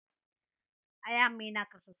I am Meena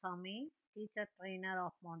Krishnaswamy, teacher trainer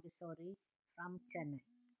of Montessori from Chennai.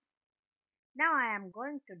 Now I am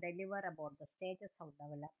going to deliver about the stages of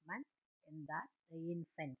development in the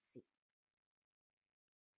infancy.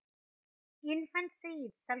 Infancy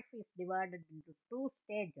itself is divided into two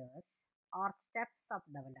stages or steps of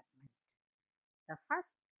development. The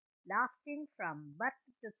first, lasting from birth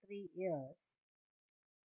to 3 years.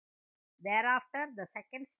 Thereafter, the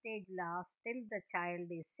second stage lasts till the child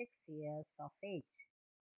is 6 years of age.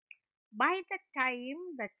 By the time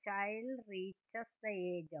the child reaches the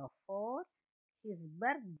age of 4, his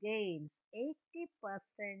birth gains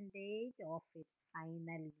 80% of its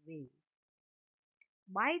final weight.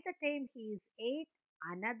 By the time he is 8,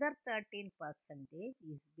 another 13%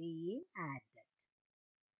 is being added.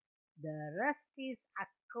 The rest is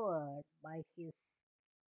acquired by his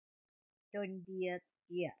 20th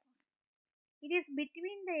year. It is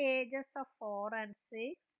between the ages of 4 and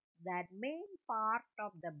 6 that main part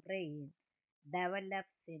of the brain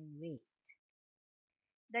develops in weight.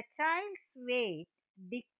 The child's weight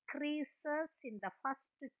decreases in the first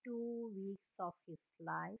 2 weeks of his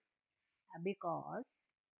life because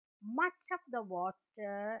much of the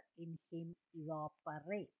water in him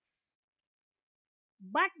evaporates.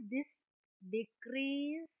 But this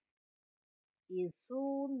decrease is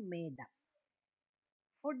soon made up.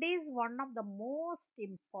 Food is one of the most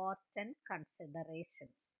important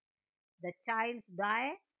considerations. The child's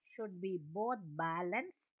diet should be both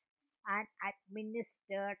balanced and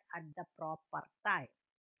administered at the proper time.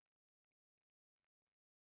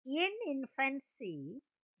 In infancy,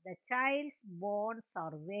 the child's bones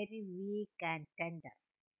are very weak and tender.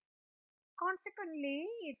 Consequently,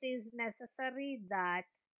 it is necessary that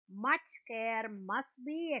much care must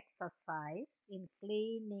be exercised in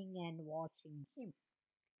cleaning and washing him.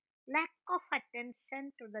 Lack of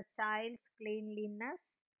attention to the child's cleanliness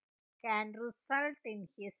can result in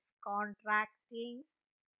his contracting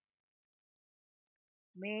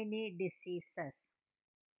many diseases.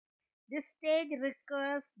 This stage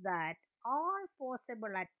requires that all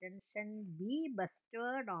possible attention be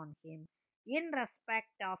bestowed on him in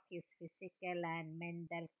respect of his physical and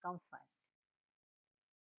mental comfort.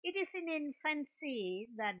 It is in infancy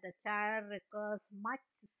that the child requires much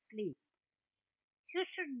sleep. He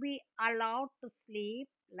should be allowed to sleep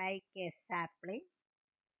like a sapling,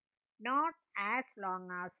 not as long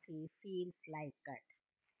as he feels like it.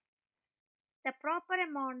 The proper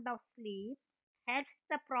amount of sleep helps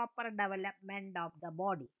the proper development of the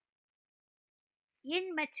body.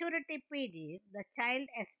 In maturity period, the child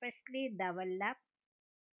especially develops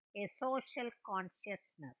a social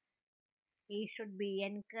consciousness. He should be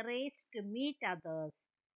encouraged to meet others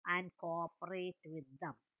and cooperate with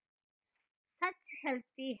them. Such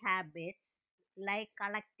healthy habits like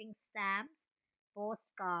collecting stamps,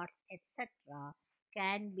 postcards, etc.,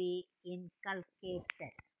 can be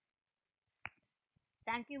inculcated.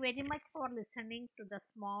 Thank you very much for listening to the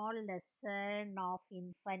small lesson of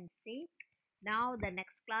infancy. Now, the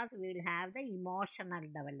next class we will have the emotional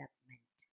development.